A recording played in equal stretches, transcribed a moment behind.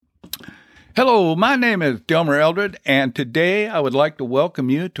Hello, my name is Delmer Eldred, and today I would like to welcome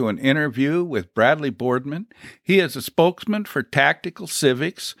you to an interview with Bradley Boardman. He is a spokesman for Tactical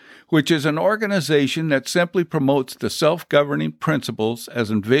Civics, which is an organization that simply promotes the self-governing principles as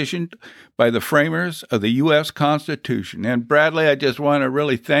envisioned by the framers of the U.S. Constitution. And Bradley, I just want to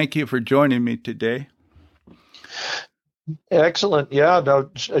really thank you for joining me today. Excellent. Yeah, no,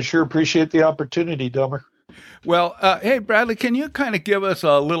 I sure appreciate the opportunity, Delmer. Well, hey, Bradley, can you kind of give us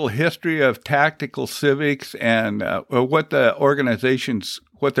a little history of Tactical Civics and what the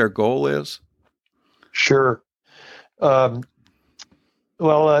what their goal is? Sure. Um,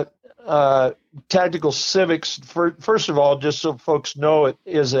 well, Tactical Civics, first of all, just so folks know, it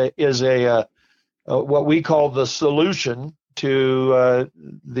is a what we call the solution to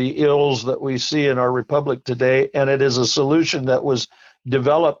the ills that we see in our republic today, and it is a solution that was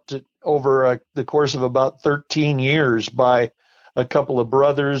developed over the course of about 13 years by a couple of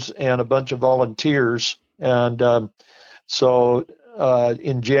brothers and a bunch of volunteers. And so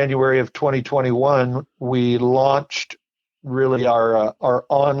in January of 2021, we launched really our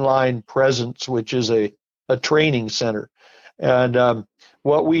online presence, which is a training center. And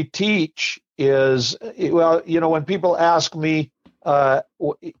what we teach is, well, when people ask me, I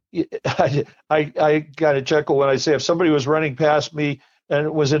kind of chuckle when I say if somebody was running past me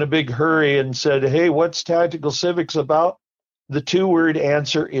and was in a big hurry and said, "Hey, what's Tactical Civics about?" The two-word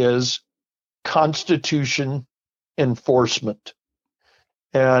answer is Constitution enforcement.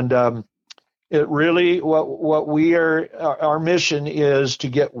 And it really, what we are, our mission is to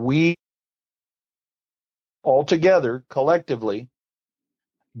get we all together collectively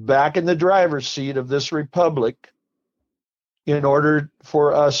back in the driver's seat of this republic in order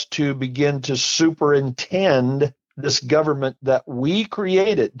for us to begin to superintend this government that we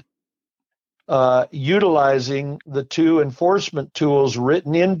created, utilizing the two enforcement tools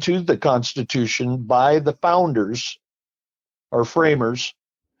written into the Constitution by the founders or framers,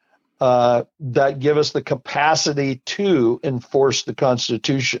 that give us the capacity to enforce the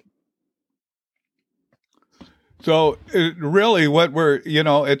Constitution. So really what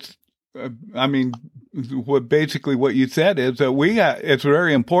basically what you said is that it's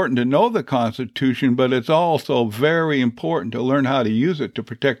very important to know the Constitution, but it's also very important to learn how to use it to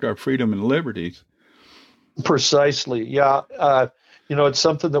protect our freedom and liberties. Precisely. Yeah. It's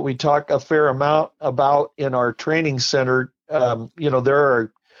something that we talk a fair amount about in our training center. There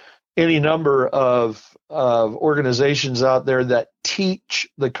are any number of organizations out there that teach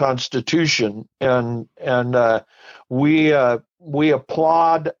the Constitution, and we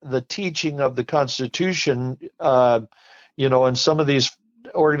applaud the teaching of the Constitution. And some of these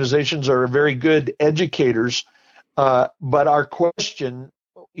organizations are very good educators. But our question,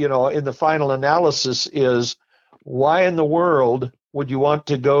 in the final analysis is, why in the world would you want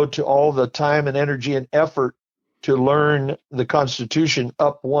to go to all the time and energy and effort to learn the Constitution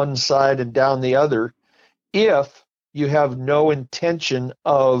up one side and down the other if you have no intention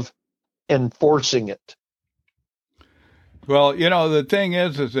of enforcing it? Well, the thing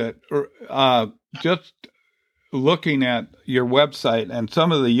is that just looking at your website and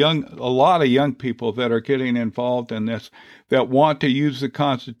a lot of young people that are getting involved in this, that want to use the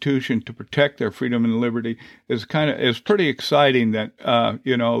Constitution to protect their freedom and liberty, is pretty exciting. That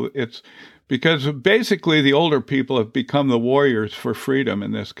it's because basically the older people have become the warriors for freedom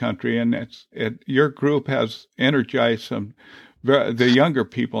in this country, and your group has energized the younger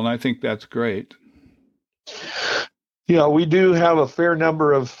people, and I think that's great. Yeah, we do have a fair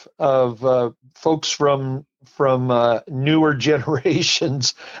number of folks from newer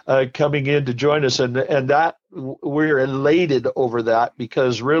generations coming in to join us, and that we're elated over that,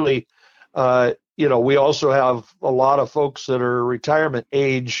 because really, we also have a lot of folks that are retirement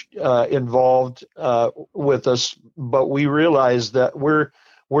age involved with us, but we realize that we're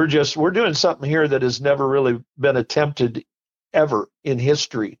doing something here that has never really been attempted ever in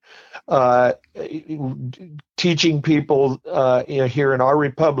history. Teaching people here in our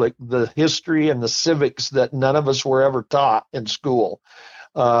republic the history and the civics that none of us were ever taught in school.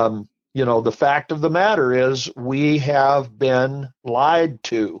 The fact of the matter is we have been lied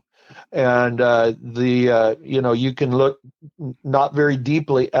to. And you can look not very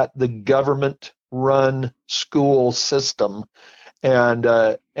deeply at the government-run school system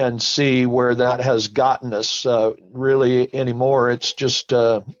and see where that has gotten us. Really anymore, it's just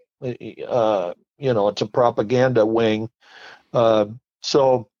it's a propaganda wing.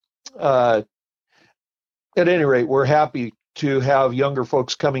 So at any rate, we're happy to have younger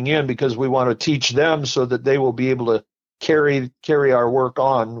folks coming in because we want to teach them so that they will be able to carry our work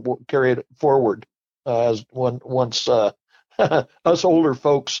on, carry it forward as once us older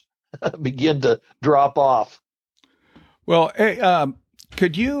folks begin to drop off. Well, hey,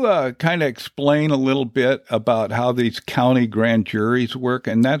 could you kind of explain a little bit about how these county grand juries work?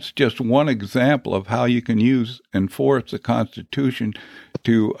 And that's just one example of how you can enforce the Constitution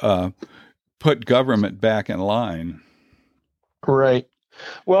to put government back in line. Right.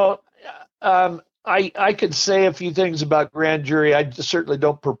 Well, I could say a few things about grand jury. I certainly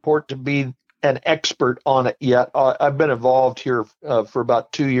don't purport to be an expert on it yet. I've been involved here for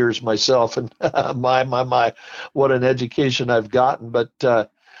about 2 years myself, and my, what an education I've gotten. But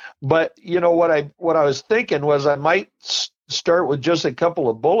what I was thinking was I might start with just a couple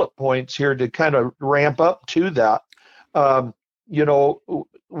of bullet points here to kind of ramp up to that. Um,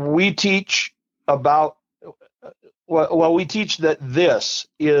 we teach about we teach that this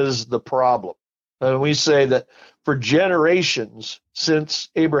is the problem. And we say that for generations since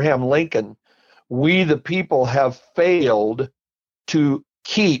Abraham Lincoln, we, the people, have failed to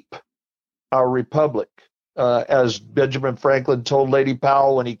keep our republic. As Benjamin Franklin told Lady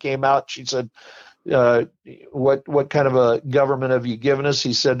Powell when he came out, she said, what kind of a government have you given us?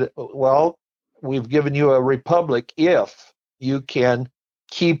 He said, well, we've given you a republic if you can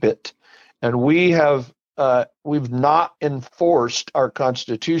keep it. And we've not enforced our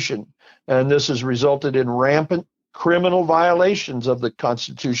Constitution, and this has resulted in rampant criminal violations of the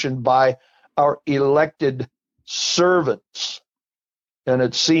Constitution by our elected servants. And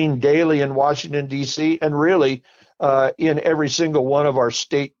it's seen daily in Washington, D.C., and really in every single one of our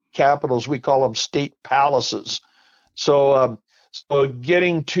state capitals. We call them state palaces. So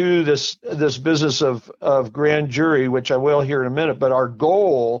getting to this business of grand jury, which I will here in a minute, but our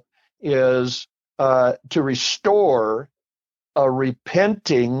goal is to restore a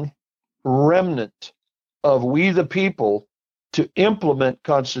repenting remnant of we the people to implement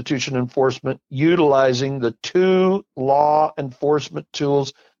Constitution enforcement utilizing the two law enforcement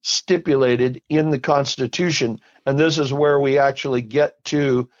tools stipulated in the Constitution. And this is where we actually get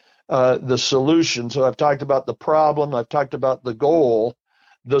to the solution. So I've talked about the problem, I've talked about the goal.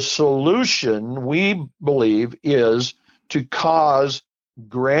 The solution, we believe, is to cause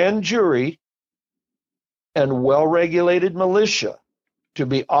grand jury and well-regulated militia to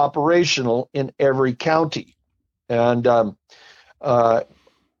be operational in every county. And I'll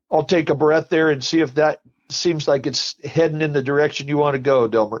take a breath there and see if that seems like it's heading in the direction you want to go,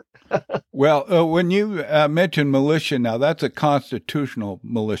 Delmer. Well, when you mention militia now, that's a constitutional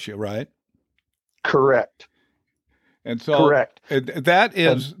militia, right? Correct. And so Correct.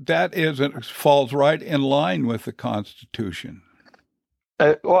 That falls right in line with the Constitution.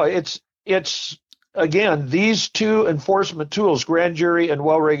 Well, it's again, these two enforcement tools, grand jury and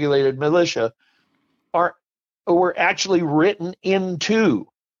well-regulated militia, were actually written into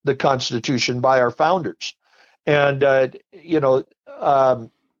the Constitution by our founders. And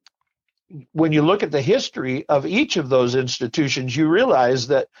when you look at the history of each of those institutions, you realize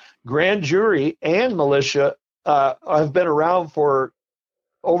that grand jury and militia have been around for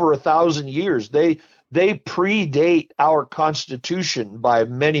over 1,000 years. They predate our Constitution by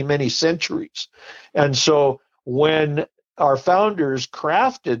many, many centuries. And so when our founders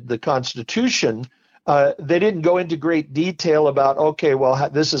crafted the Constitution, they didn't go into great detail about, okay, well,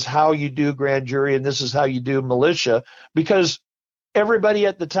 this is how you do grand jury and this is how you do militia, because everybody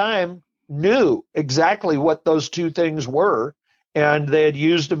at the time knew exactly what those two things were, and they had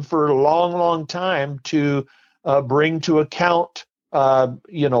used them for a long, long time to bring to account,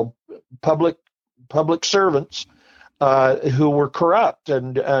 public servants who were corrupt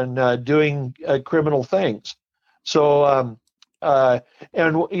and doing criminal things. So,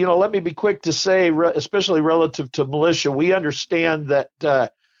 let me be quick to say, especially relative to militia, we understand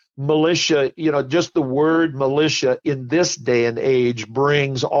that militia, just the word militia in this day and age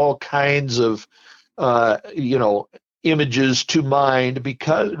brings all kinds of, images to mind,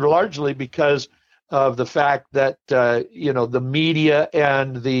 largely because of the fact that, the media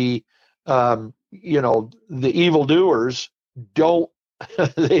and the evildoers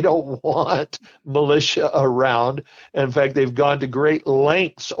they don't want militia around. In fact, they've gone to great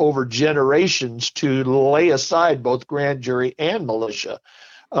lengths over generations to lay aside both grand jury and militia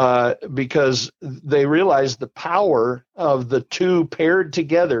because they realize the power of the two paired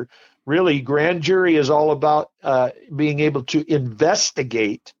together. Really, grand jury is all about being able to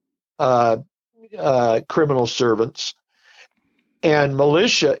investigate criminal servants, and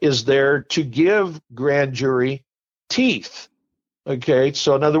militia is there to give grand jury teeth. Okay,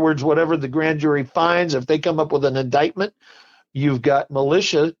 so in other words, whatever the grand jury finds, if they come up with an indictment, you've got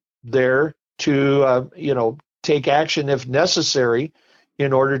militia there to, take action if necessary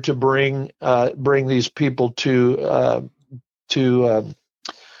in order to bring these people to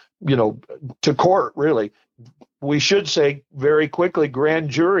to court, really. We should say very quickly, grand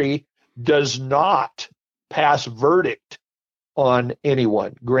jury does not pass verdict on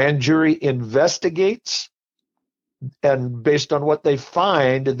anyone. Grand jury investigates, and based on what they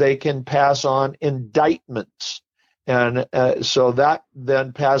find, they can pass on indictments. And so that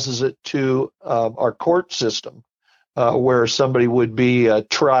then passes it to our court system, where somebody would be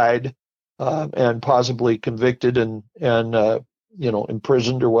tried and possibly convicted and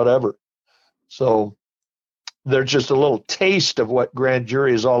imprisoned or whatever. So there's just a little taste of what grand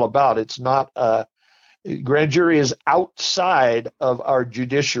jury is all about. It's not grand jury is outside of our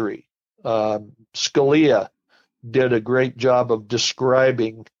judiciary. Scalia did a great job of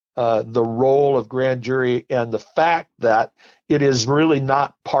describing the role of grand jury and the fact that it is really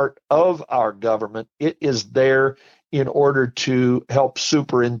not part of our government. It is there in order to help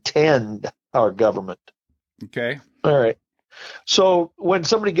superintend our government. Okay. All right. So when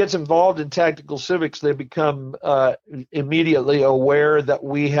somebody gets involved in tactical civics, they become immediately aware that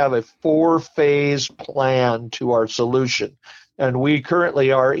we have a 4-phase plan to our solution. And we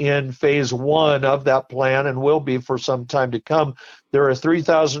currently are in phase 1 of that plan and will be for some time to come. There are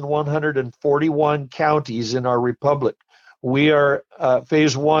 3,141 counties in our republic. We are,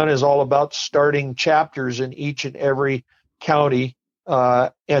 phase 1 is all about starting chapters in each and every county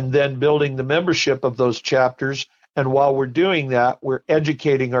and then building the membership of those chapters. And while we're doing that, we're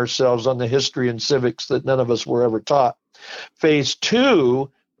educating ourselves on the history and civics that none of us were ever taught. Phase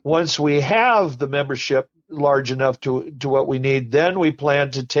 2, once we have the membership large enough to what we need, then we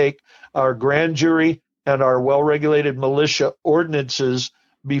plan to take our grand jury and our well-regulated militia ordinances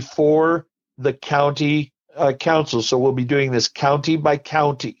before the county council. So we'll be doing this county by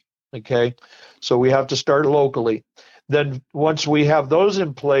county, okay? So we have to start locally. Then once we have those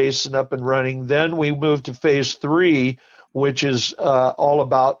in place and up and running, then we move to phase 3, which is all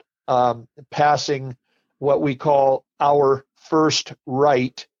about passing what we call our first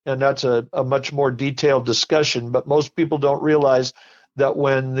right. And that's a much more detailed discussion. But most people don't realize that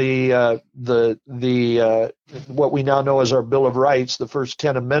when the what we now know as our Bill of Rights, the first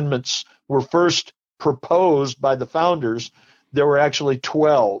 10 amendments, were first proposed by the founders, there were actually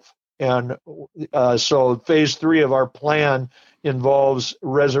 12. And so phase 3 of our plan involves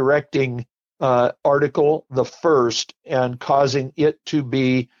resurrecting Article the First and causing it to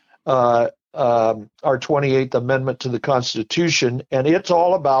be our 28th Amendment to the Constitution. And it's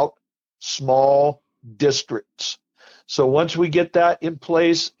all about small districts. So once we get that in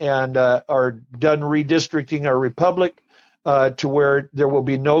place and are done redistricting our republic to where there will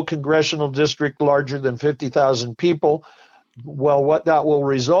be no congressional district larger than 50,000 people, well, what that will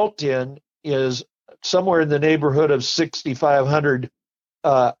result in is somewhere in the neighborhood of 6,500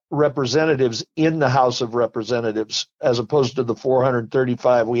 representatives in the House of Representatives, as opposed to the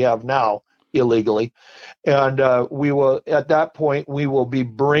 435 we have now illegally. And we will, at that point, we will be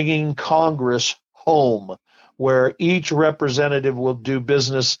bringing Congress home, where each representative will do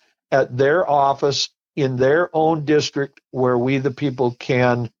business at their office in their own district, where we, the people,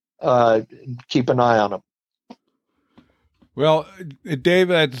 can keep an eye on them. Well,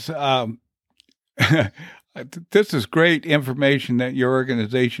 David, this is great information that your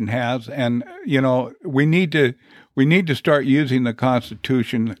organization has, and we need to start using the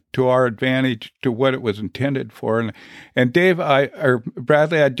Constitution to our advantage, to what it was intended for. And Dave,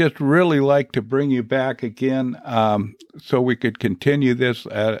 Bradley, I'd just really like to bring you back again so we could continue this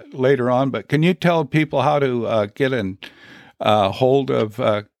later on. But can you tell people how to get in hold of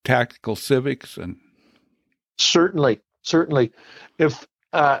Tactical Civics? And Certainly. If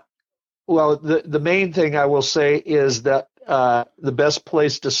the main thing I will say is that the best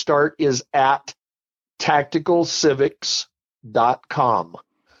place to start is at tacticalcivics.com.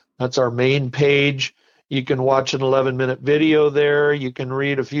 That's our main page. You can watch an 11-minute video there. You can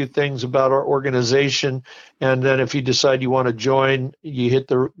read a few things about our organization. And then if you decide you want to join, you hit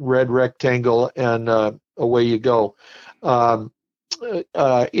the red rectangle and away you go.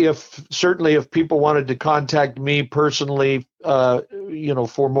 If people wanted to contact me personally,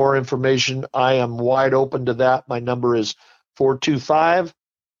 for more information, I am wide open to that. My number is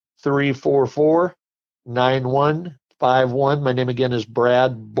 425-344-9151. My name again is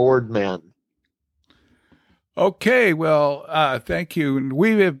Brad Boardman. Okay, well, thank you.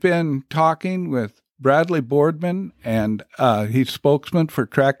 We have been talking with Bradley Boardman, and he's spokesman for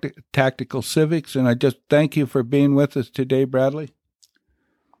Tactical Civics. And I just thank you for being with us today, Bradley.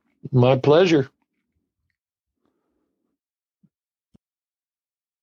 My pleasure.